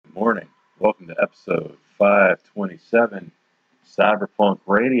Good morning. Welcome to episode 527, Cyberpunk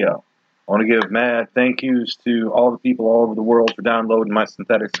Radio. I want to give mad thank yous to all the people all over the world for downloading my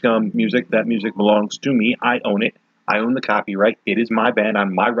Synthetic Scum music. That music belongs to me. I own it. I own the copyright. It is my band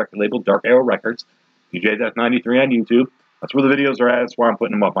on my record label, Dark Arrow Records. DJ Death 93 on YouTube. That's where the videos are at. That's why I'm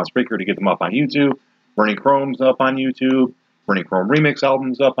putting them up on Spreaker to get them up on YouTube. Burning Chrome's up on YouTube. Burning Chrome Remix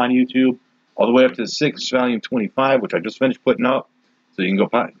albums up on YouTube. All the way up to 6 Volume 25, which I just finished putting up. So you can go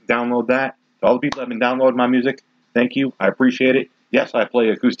download that. To all the people that have been downloading my music, thank you. I appreciate it. Yes, I play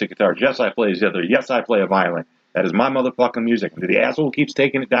acoustic guitars. Yes, I play zither. Yes, I play a violin. That is my motherfucking music. And if the asshole keeps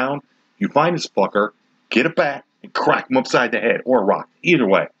taking it down, you find this fucker, get a bat, and crack him upside the head. Or a rock. Either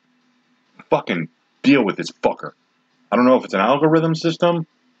way. Fucking deal with this fucker. I don't know if it's an algorithm system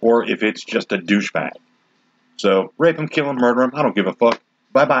or if it's just a douchebag. So, rape him, kill him, murder him. I don't give a fuck.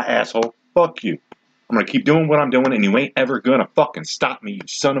 Bye-bye, asshole. Fuck you. I'm going to keep doing what I'm doing, and you ain't ever going to fucking stop me, you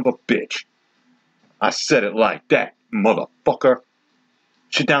son of a bitch. I said it like that, motherfucker.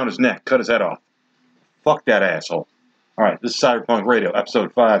 Shit down his neck, cut his head off. Fuck that asshole. Alright, this is Cyberpunk Radio,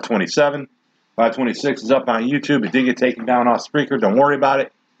 episode 527. 526 is up on YouTube. It did get taken down off Spreaker. Don't worry about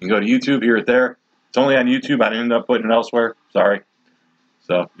it. You can go to YouTube, hear it there. It's only on YouTube. I didn't end up putting it elsewhere. Sorry.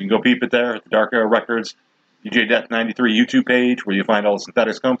 So, you can go peep it there at the Dark Arrow Records DJ Death 93 YouTube page, where you find all the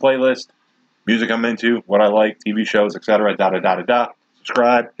Synthetic Scum playlist. Music I'm into, what I like, TV shows, etc.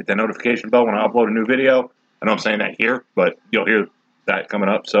 Subscribe, hit that notification bell when I upload a new video. I know I'm saying that here, but you'll hear that coming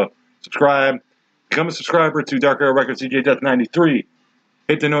up. So subscribe, become a subscriber to Dark Arrow Records DJ Death 93.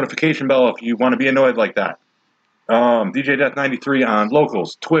 Hit the notification bell if you want to be annoyed like that. DJ Death 93 on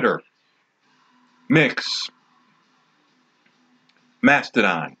Locals, Twitter, Mix,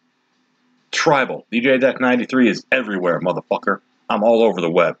 Mastodon, Tribal. DJ Death 93 is everywhere, motherfucker. I'm all over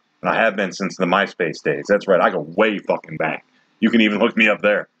the web. And I have been since the MySpace days. That's right, I go way fucking back. You can even look me up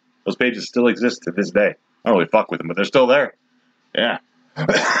there. Those pages still exist to this day. I don't really fuck with them, but they're still there. Yeah.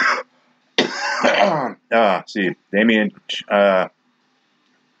 See, Damien, I'm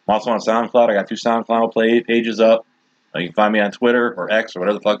also on SoundCloud. I got 2 SoundCloud pages up. You can find me on Twitter or X or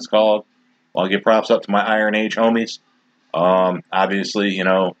whatever the fuck it's called. I'll give props up to my Iron Age homies. Obviously, you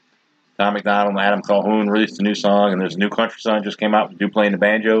know, Tom McDonald and Adam Calhoun released a new song, and there's a new country song just came out with dude playing the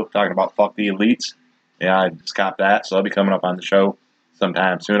banjo, talking about fuck the elites. Yeah, I just copped that, so I'll be coming up on the show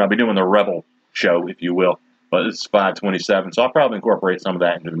sometime soon. I'll be doing the Rebel show, if you will, but it's 527, so I'll probably incorporate some of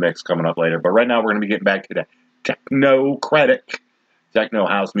that into the mix coming up later. But right now, we're going to be getting back to the techno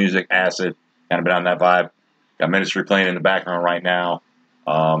house music, acid, kind of been on that vibe. Got Ministry playing in the background right now.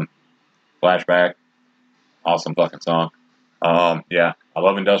 Flashback, awesome fucking song. Yeah, I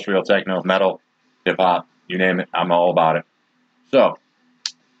love industrial techno, metal, hip-hop, you name it, I'm all about it. So,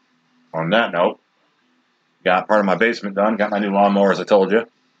 on that note, got part of my basement done, got my new lawnmower, as I told you.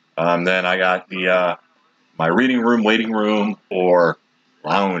 Then I got the my reading room, waiting room, or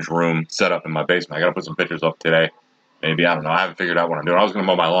lounge room set up in my basement. I got to put some pictures up today. Maybe, I don't know, I haven't figured out what I'm doing. I was going to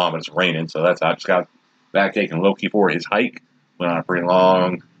mow my lawn, but it's raining, so that's I just got back taking Loki for his hike. Went on a pretty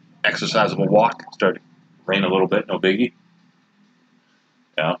long, exercisable walk. Started to rain a little bit, no biggie.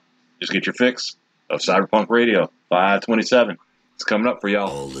 Yeah, just get your fix of Cyberpunk Radio, 527. It's coming up for y'all.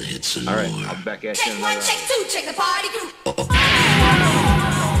 All the hits and all right, more. I'll be back at you in Check another 1, check 2, check the party crew.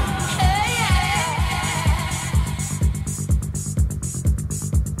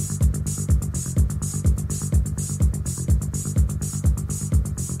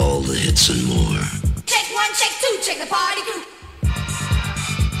 All the hits and more. Check 1, check 2, check the party crew.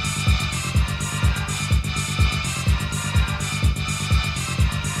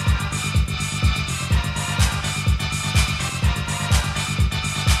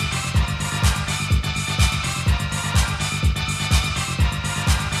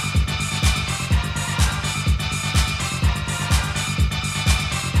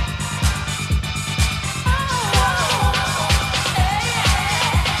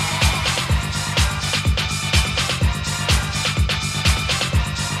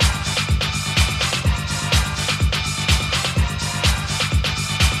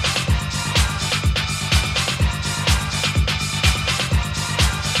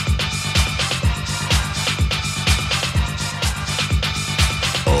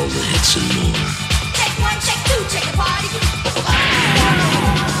 And more. Check 1, check 2, check the party crew.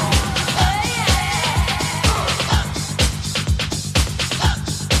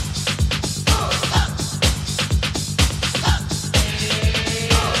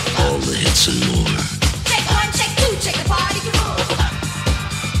 All the hits and more. Check 1, check 2, check the party crew.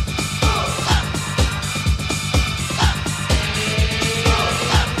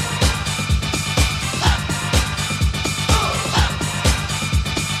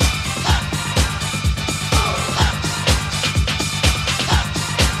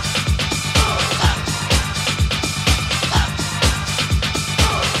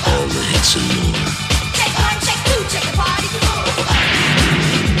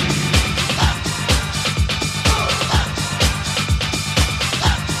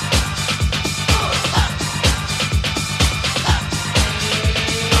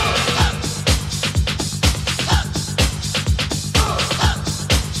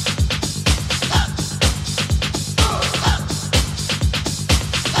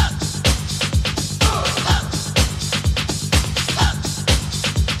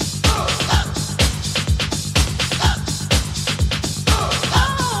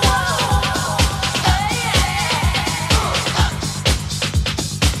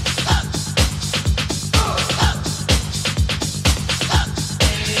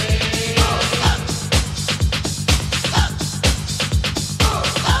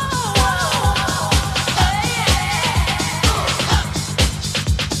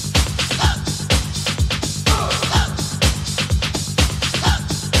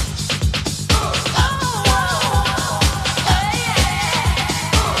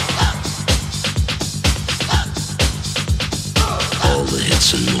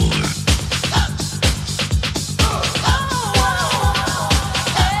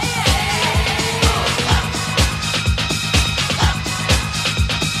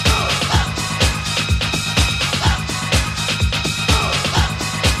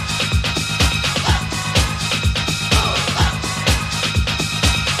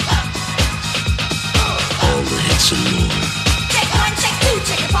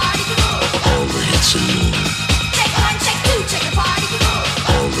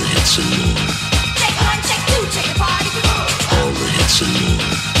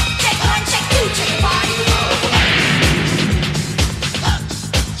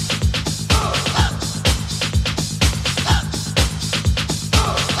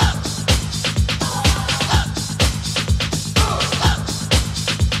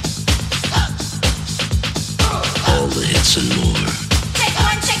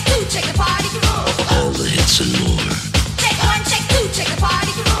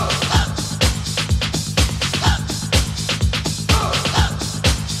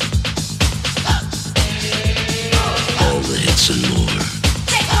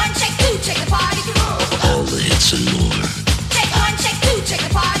 check the party groove. All the hits and more. Check one, check two, check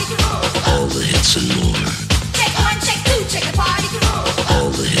the party groove. All the hits and more. Check one, check two, check the party groove. All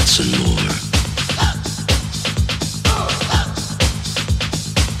the hits and more.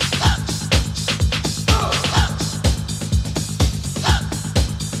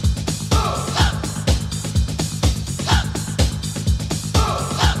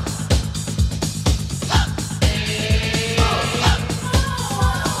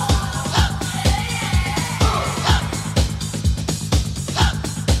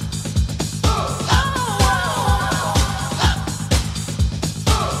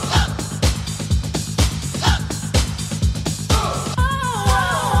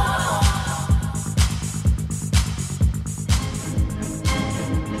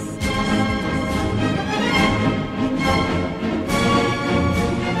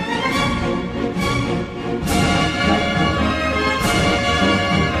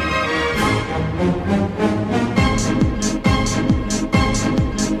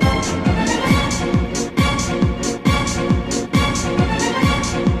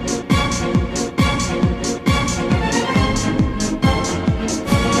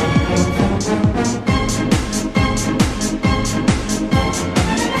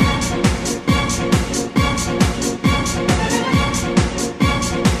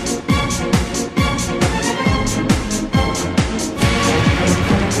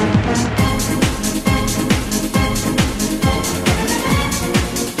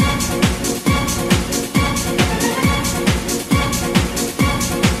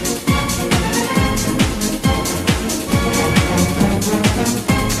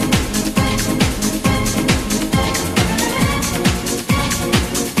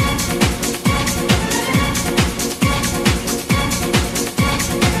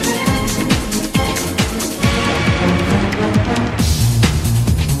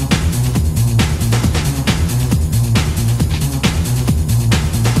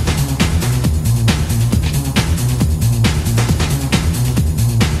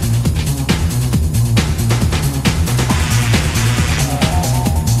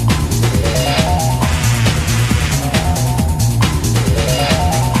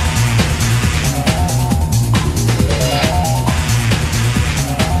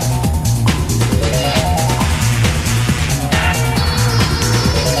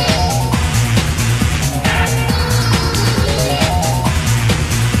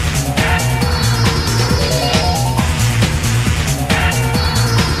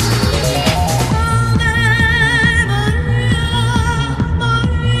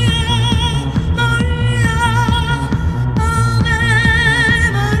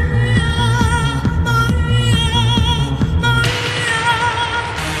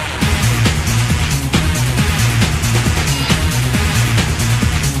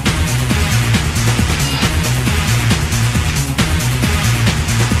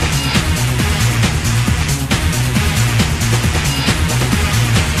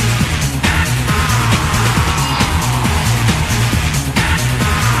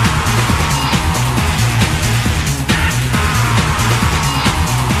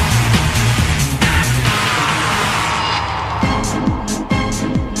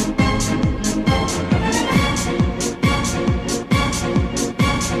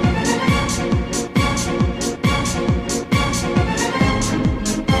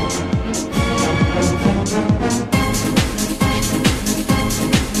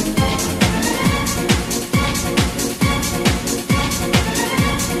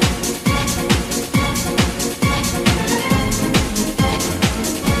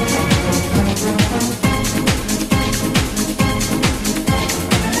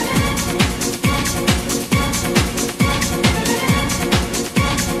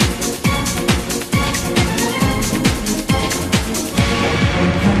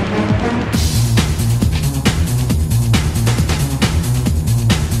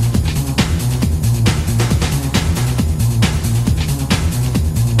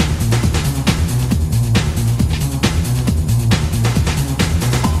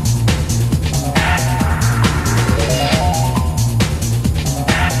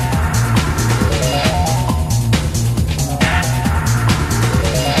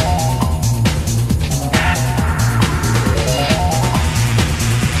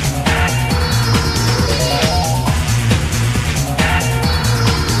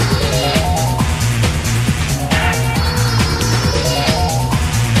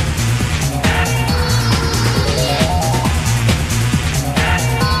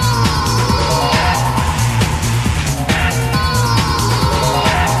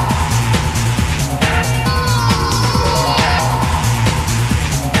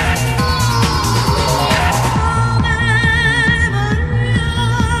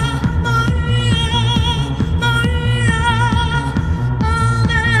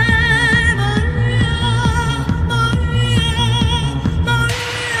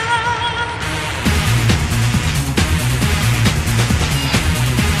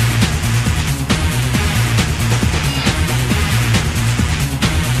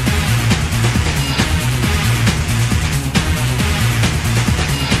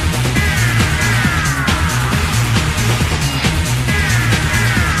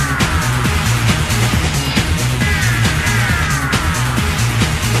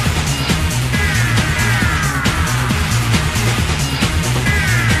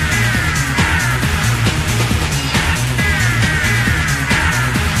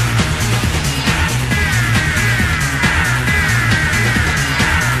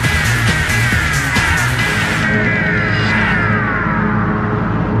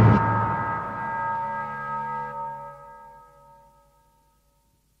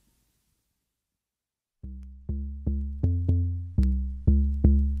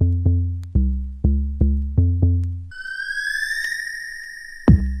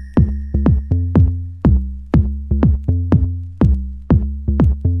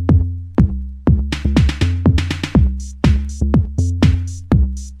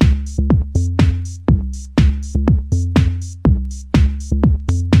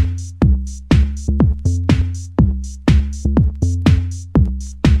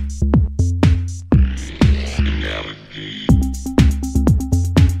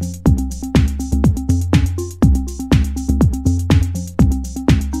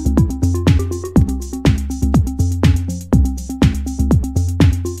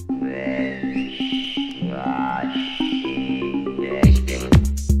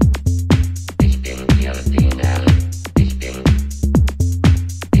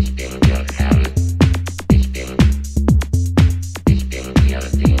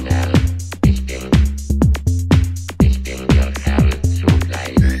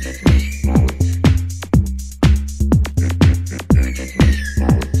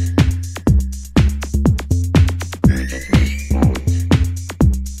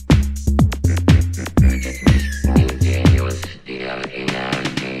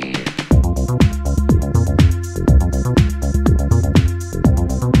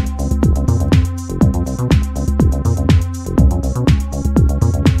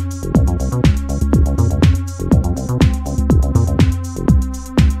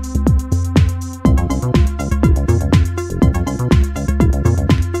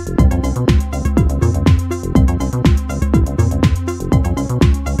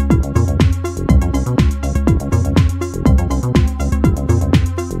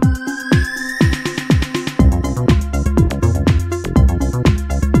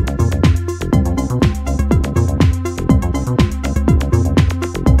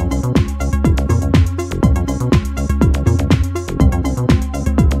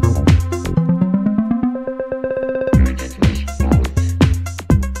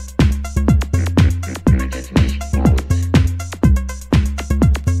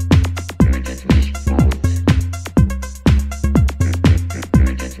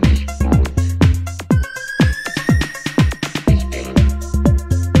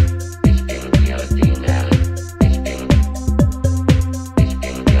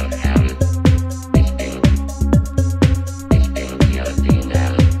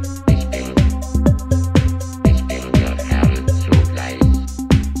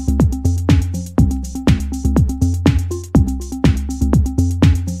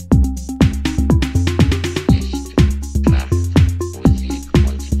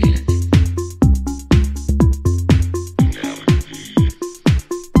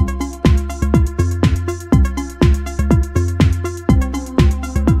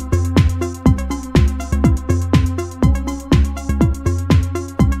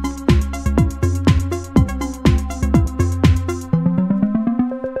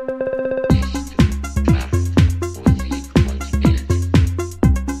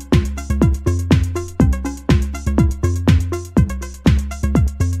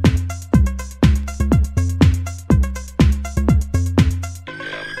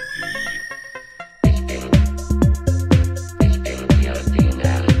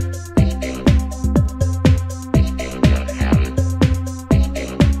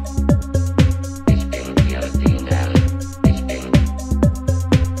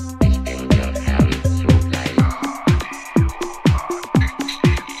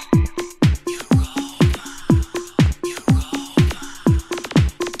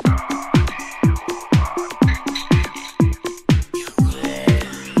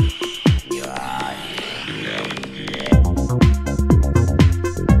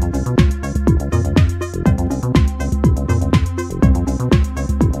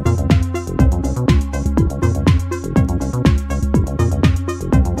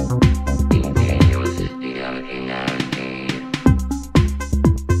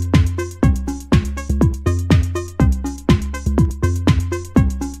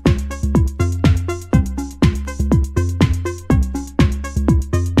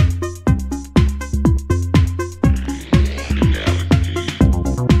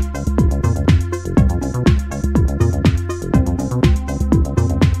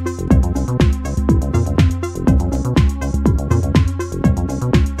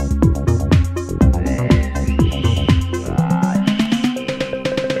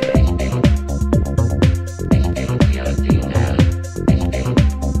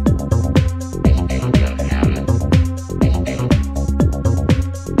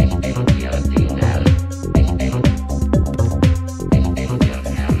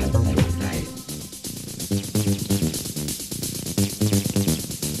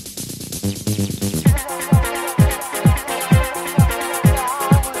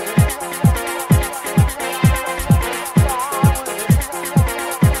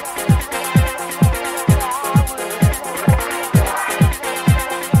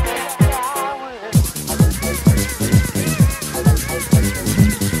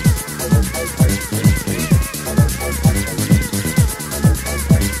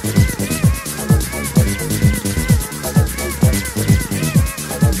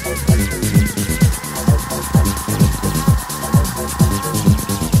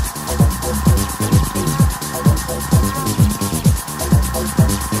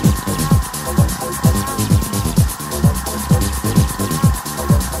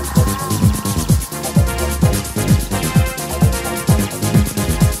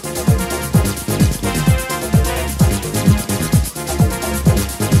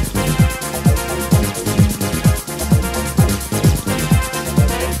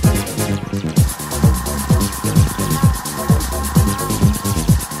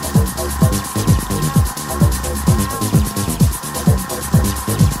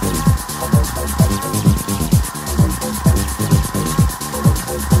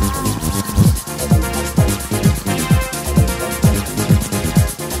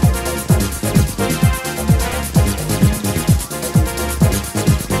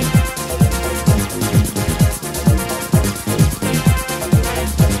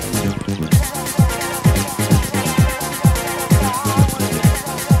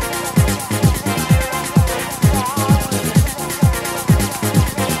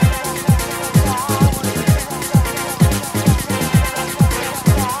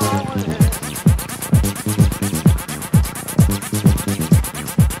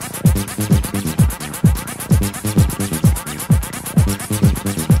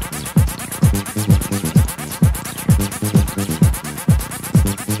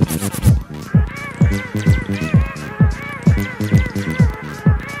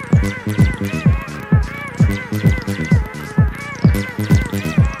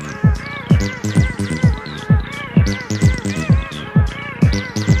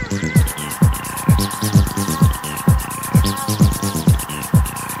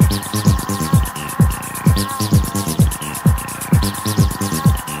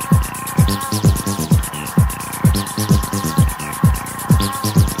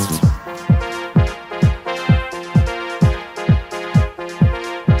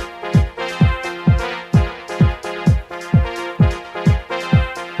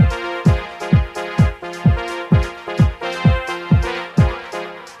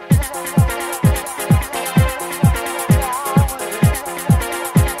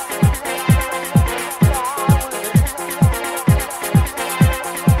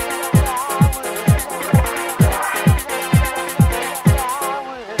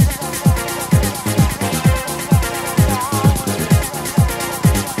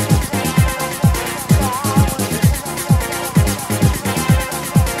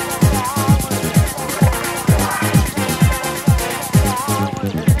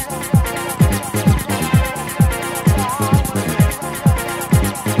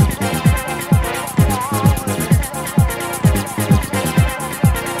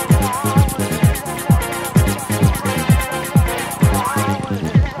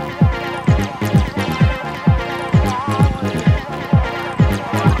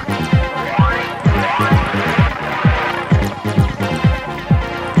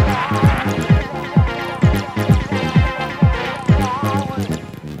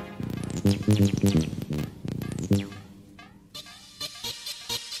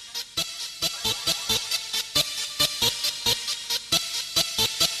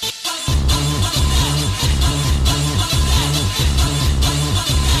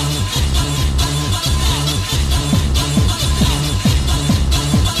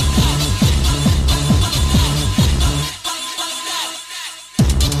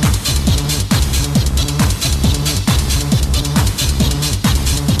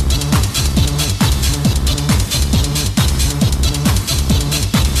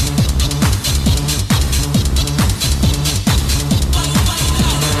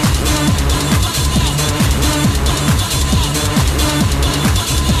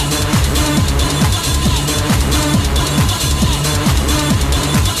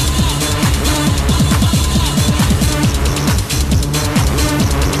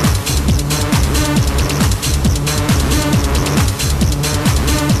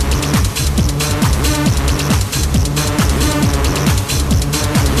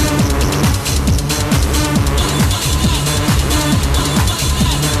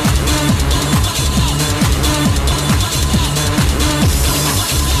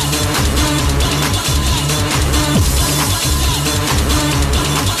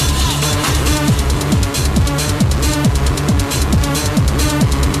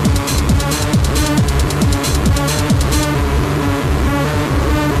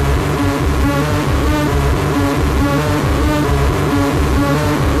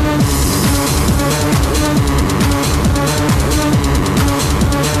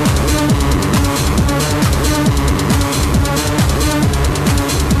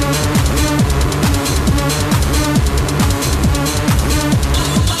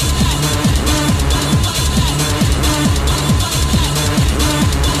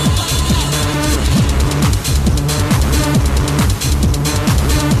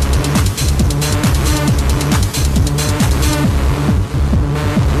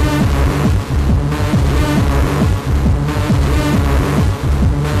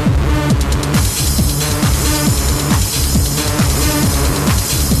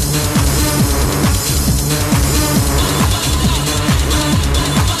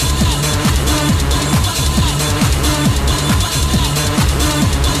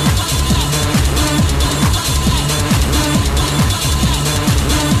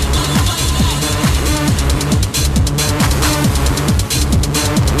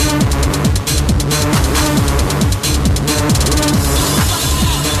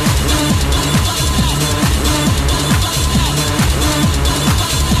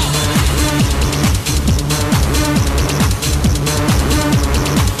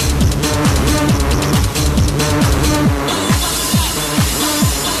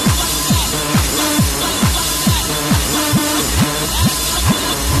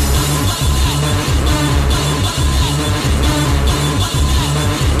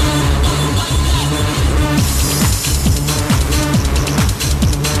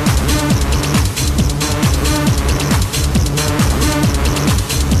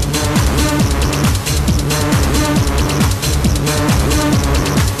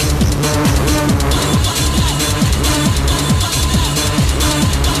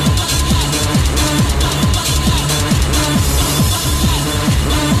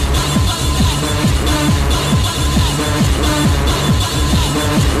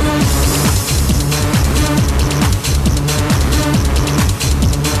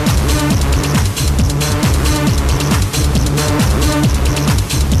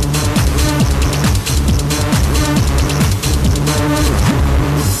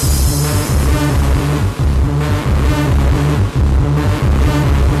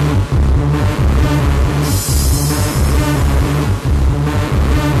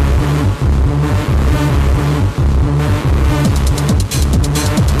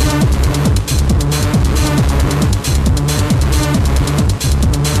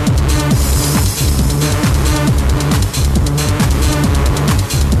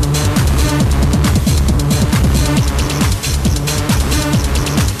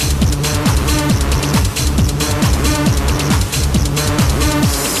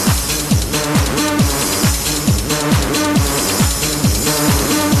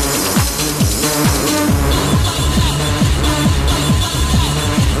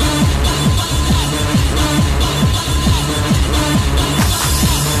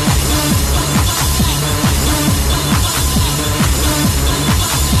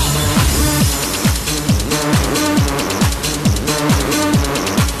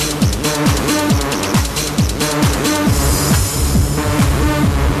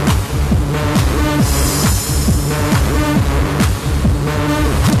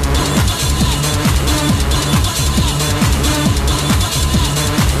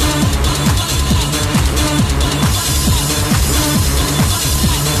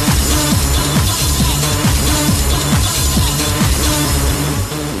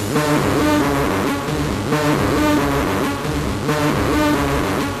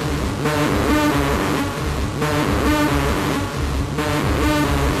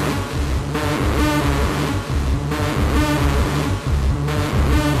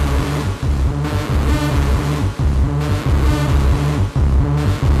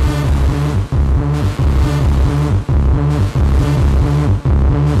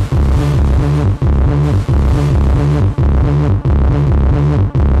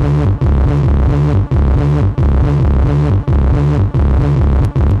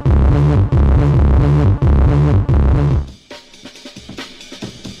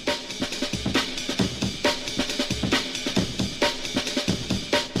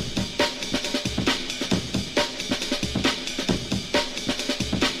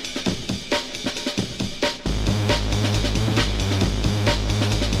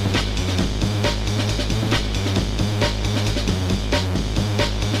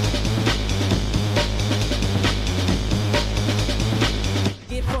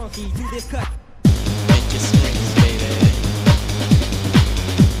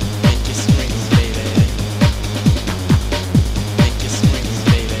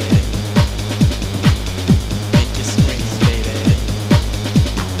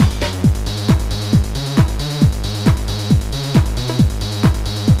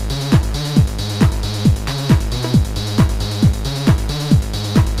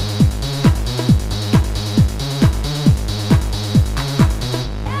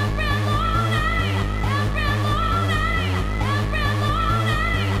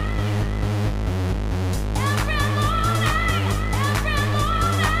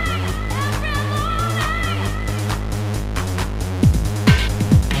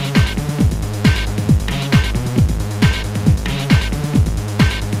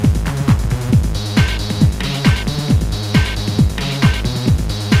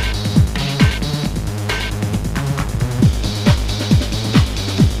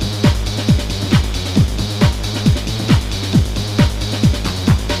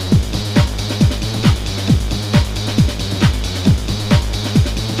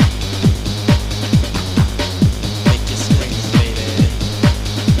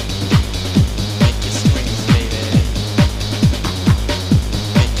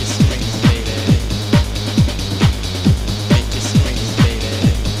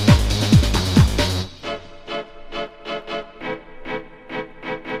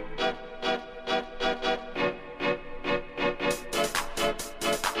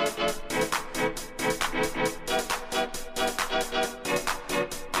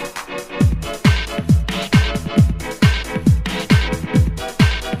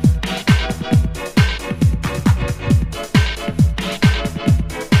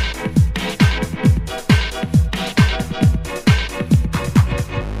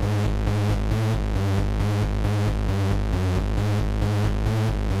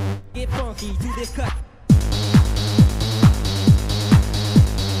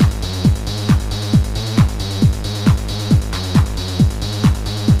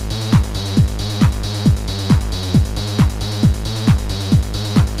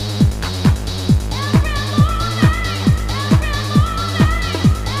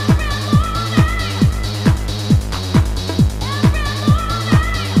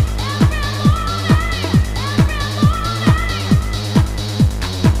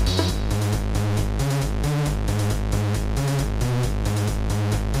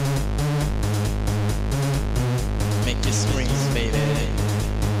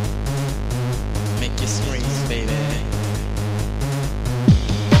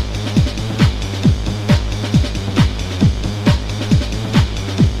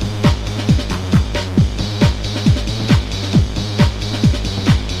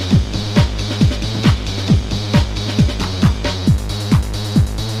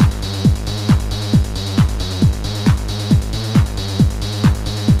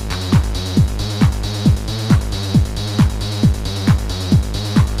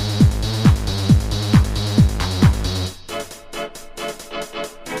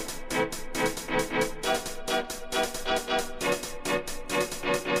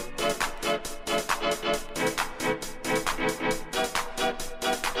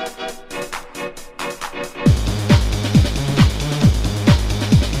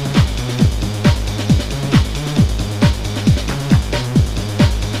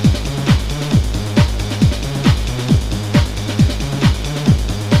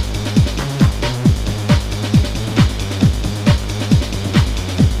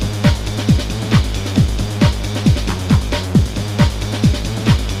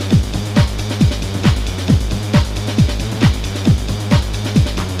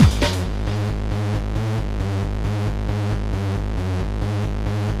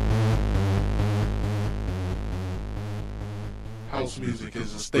 house music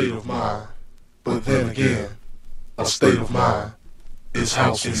is a state of mind. But then again, a state of mind is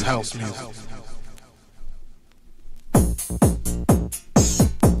house music.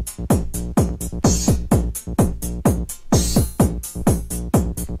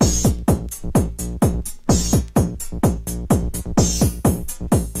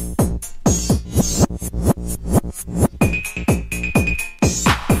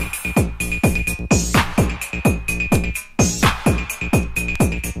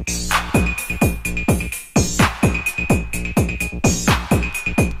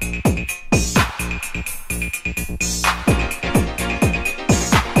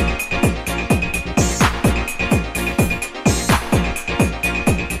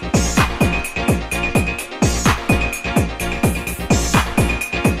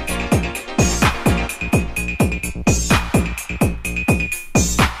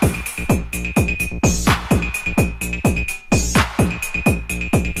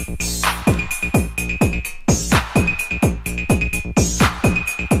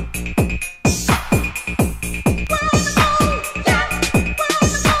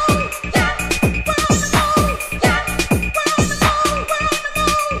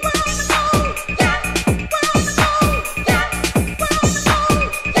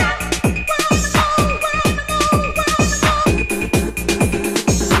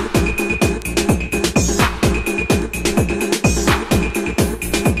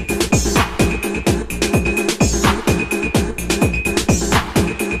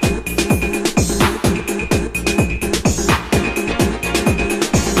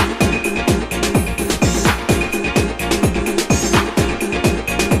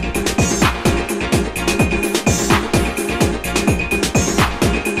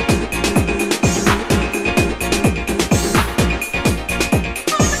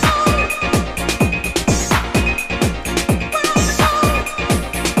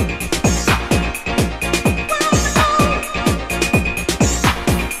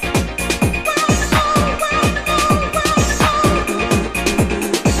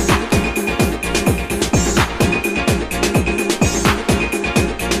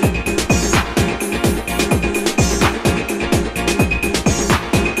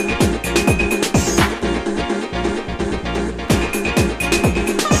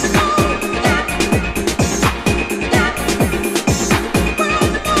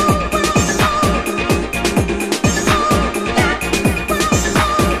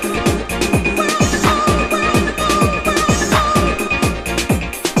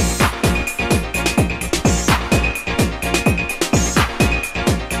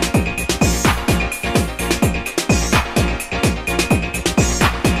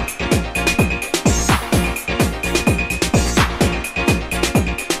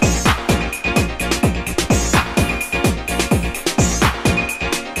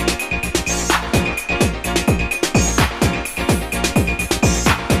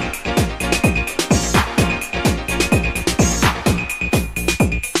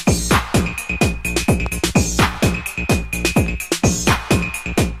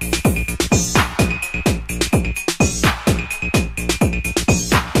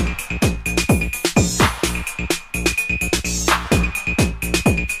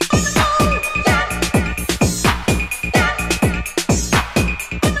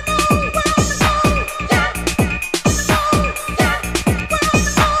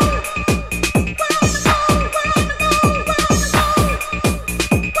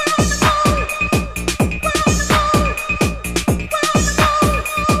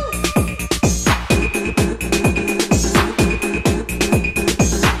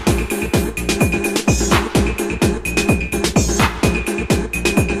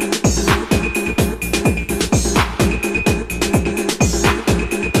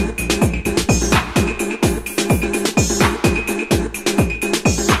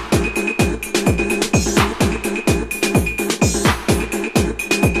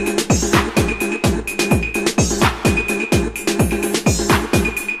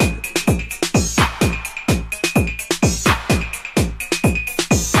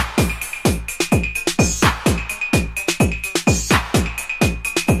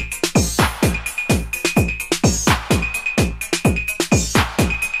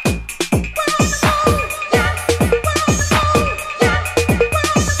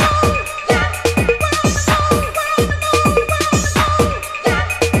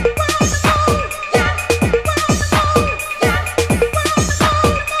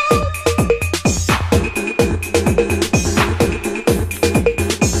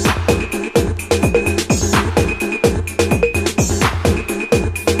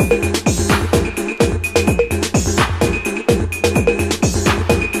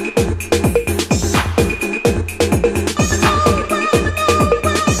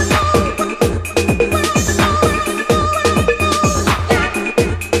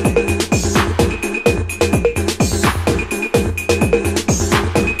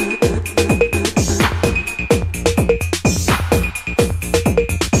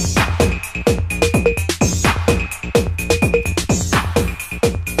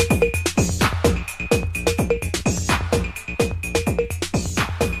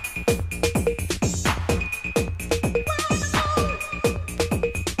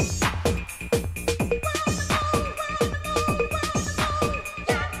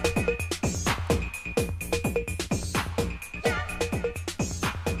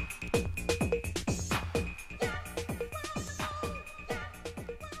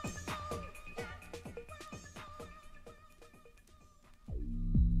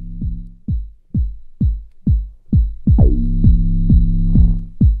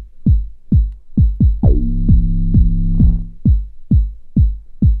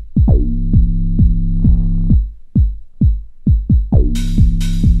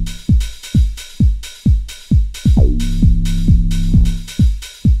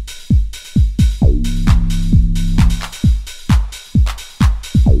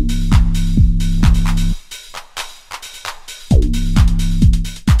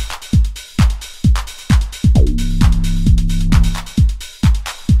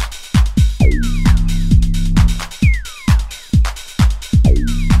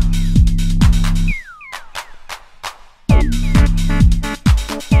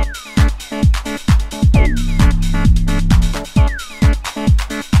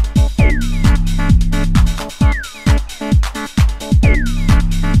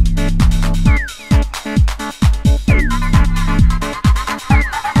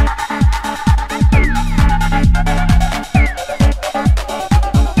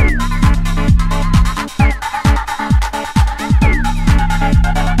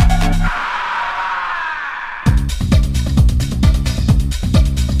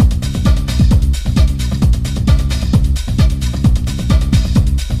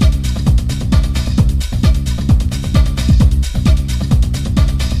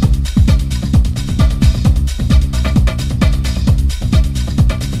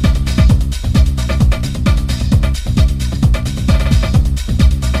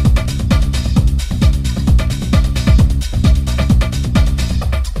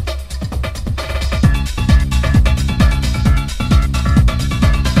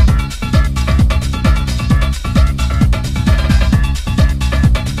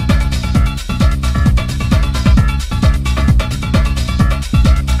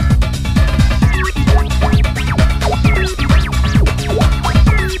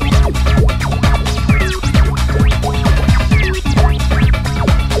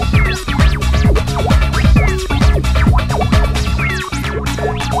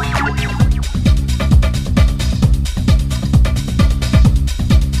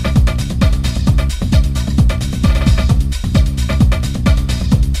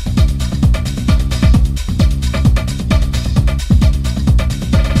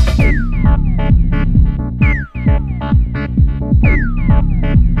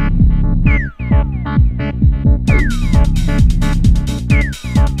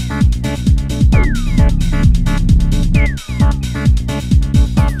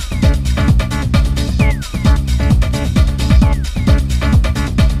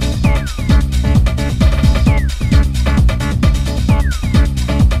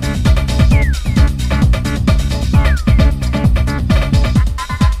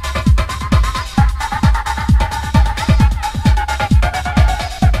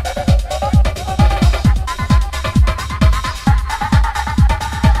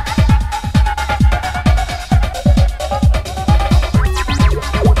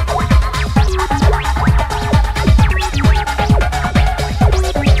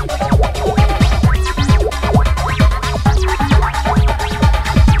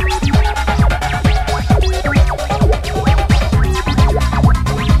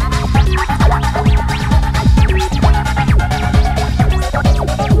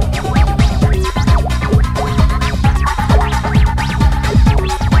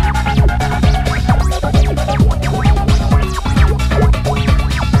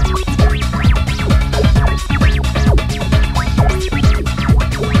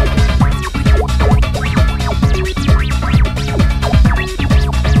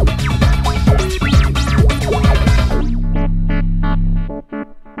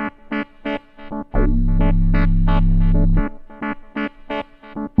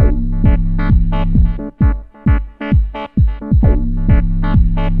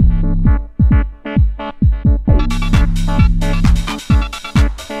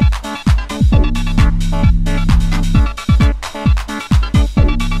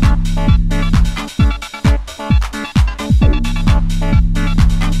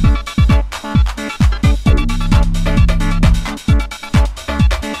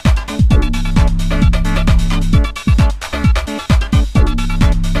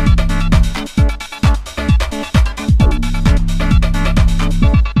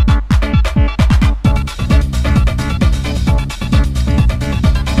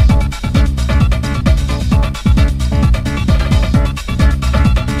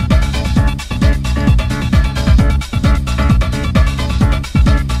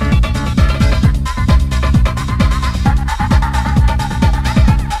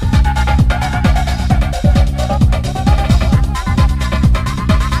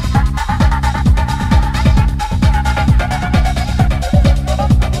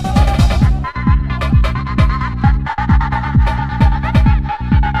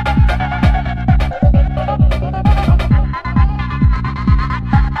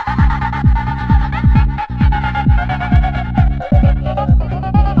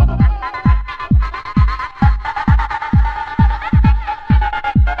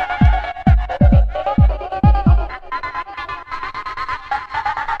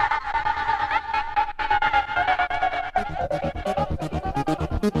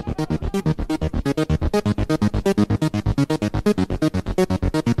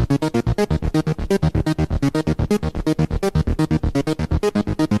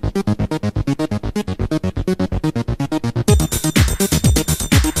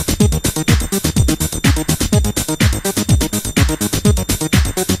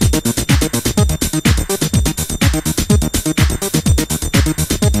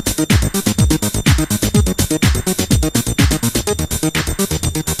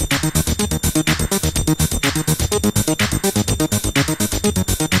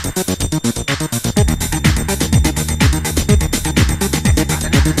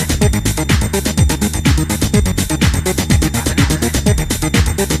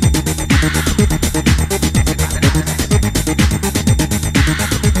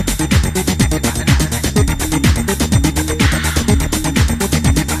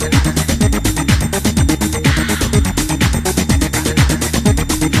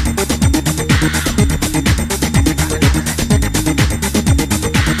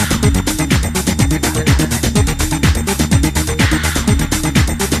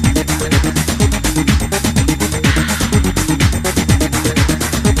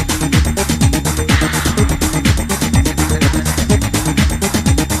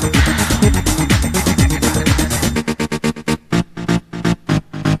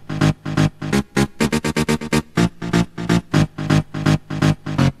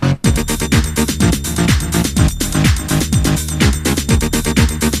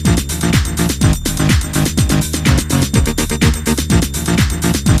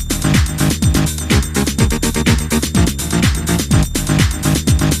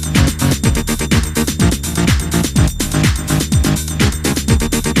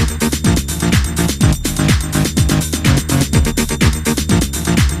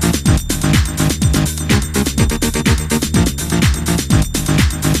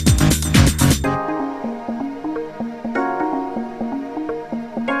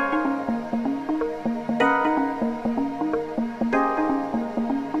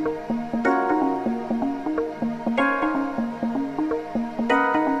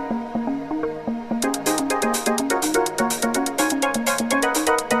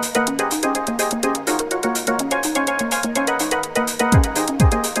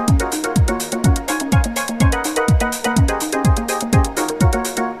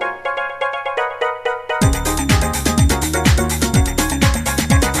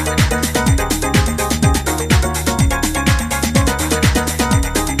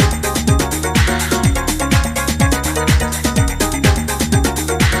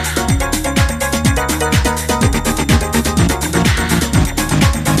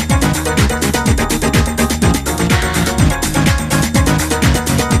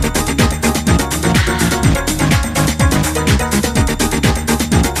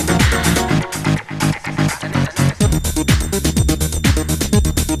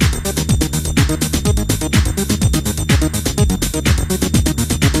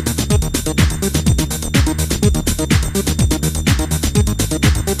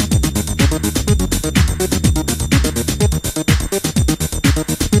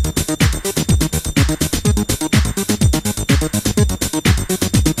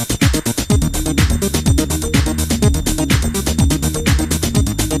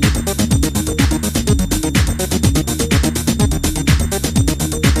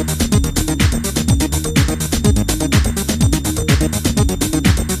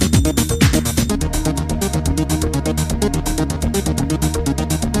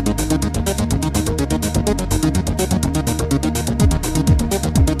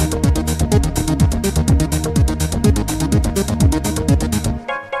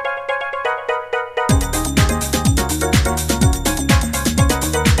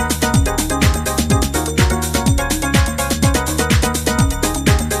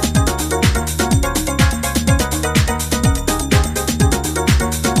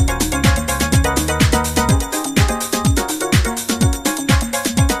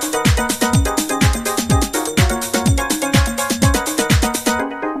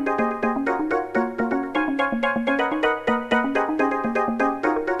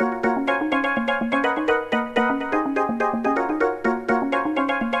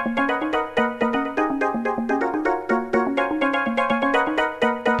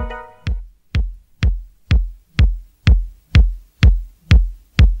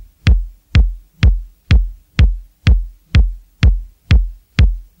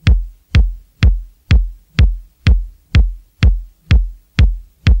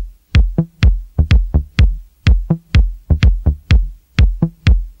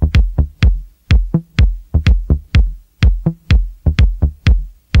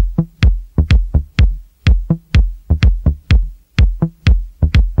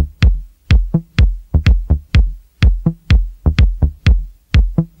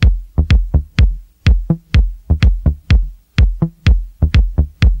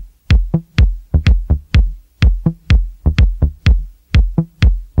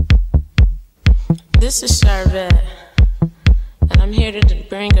 This is Charvette, and I'm I'm here to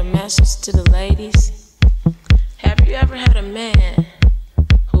bring a message to the ladies. Have you ever had a man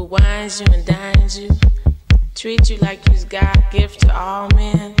who wines you and dines you, treats you like he's God's gift to all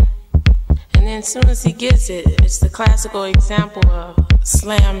men, and then as soon as he gets it, it's the classical example of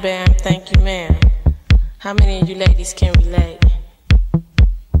slam bam, thank you ma'am. How many of you ladies can relate?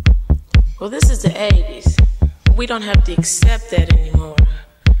 Well, this is the 80s. We don't have to accept that anymore.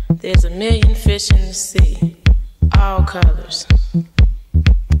 There's a million fish in the sea, all colors.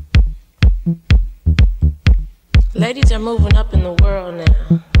 Ladies are moving up in the world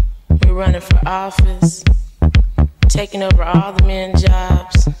now. We're running for office, taking over all the men's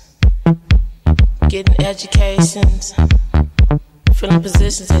jobs, getting educations, filling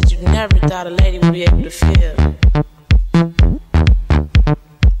positions that you never thought a lady would be able to fill.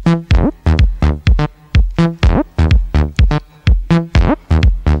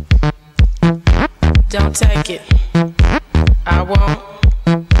 Don't take it. I won't.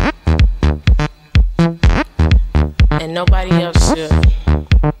 And nobody else should.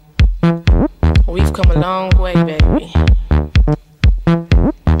 We've come a long way, baby.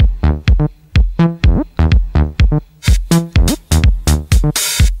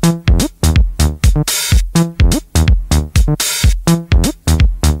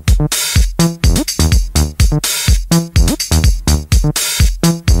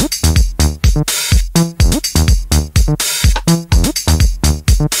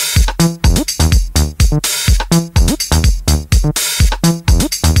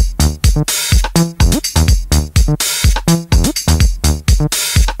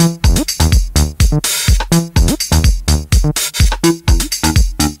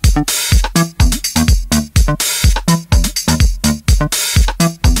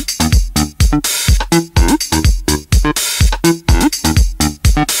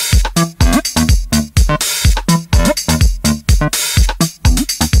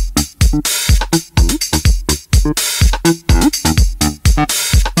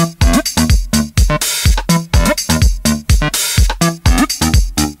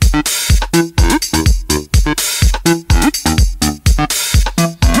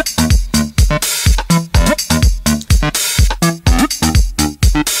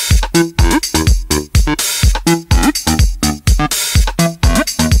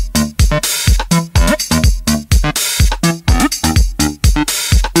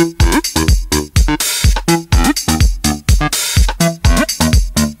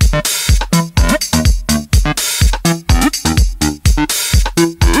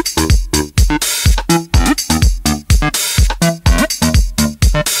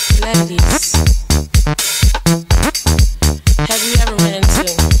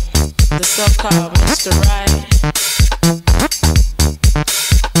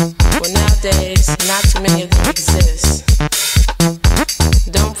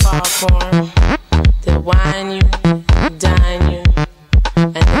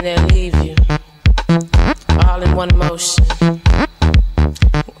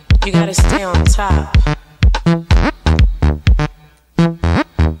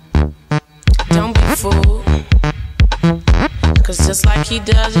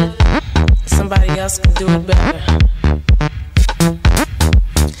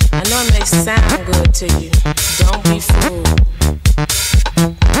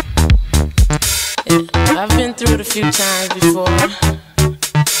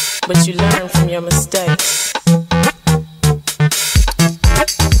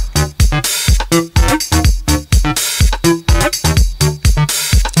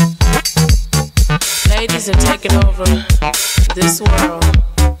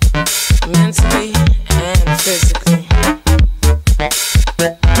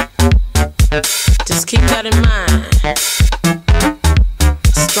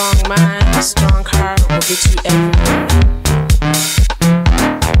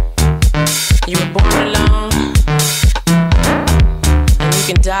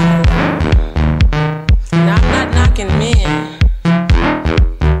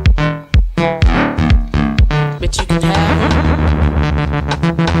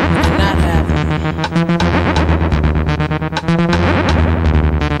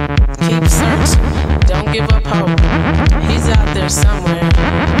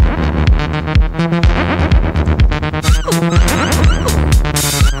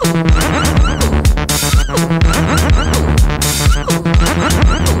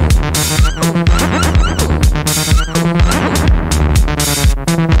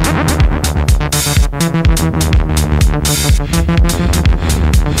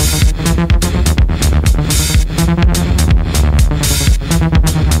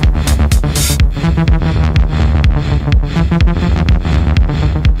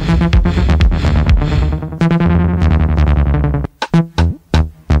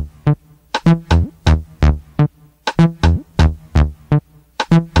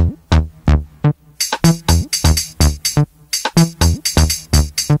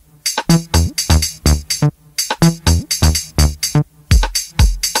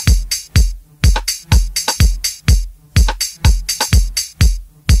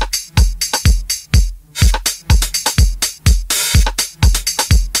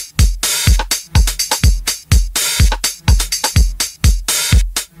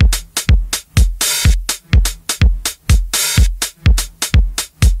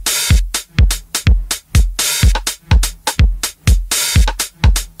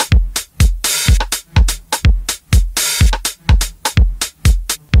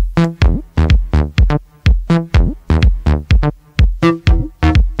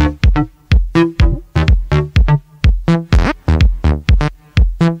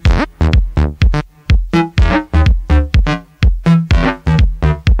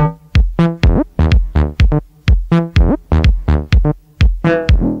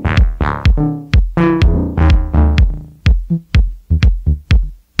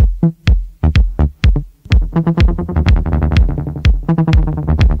 Thank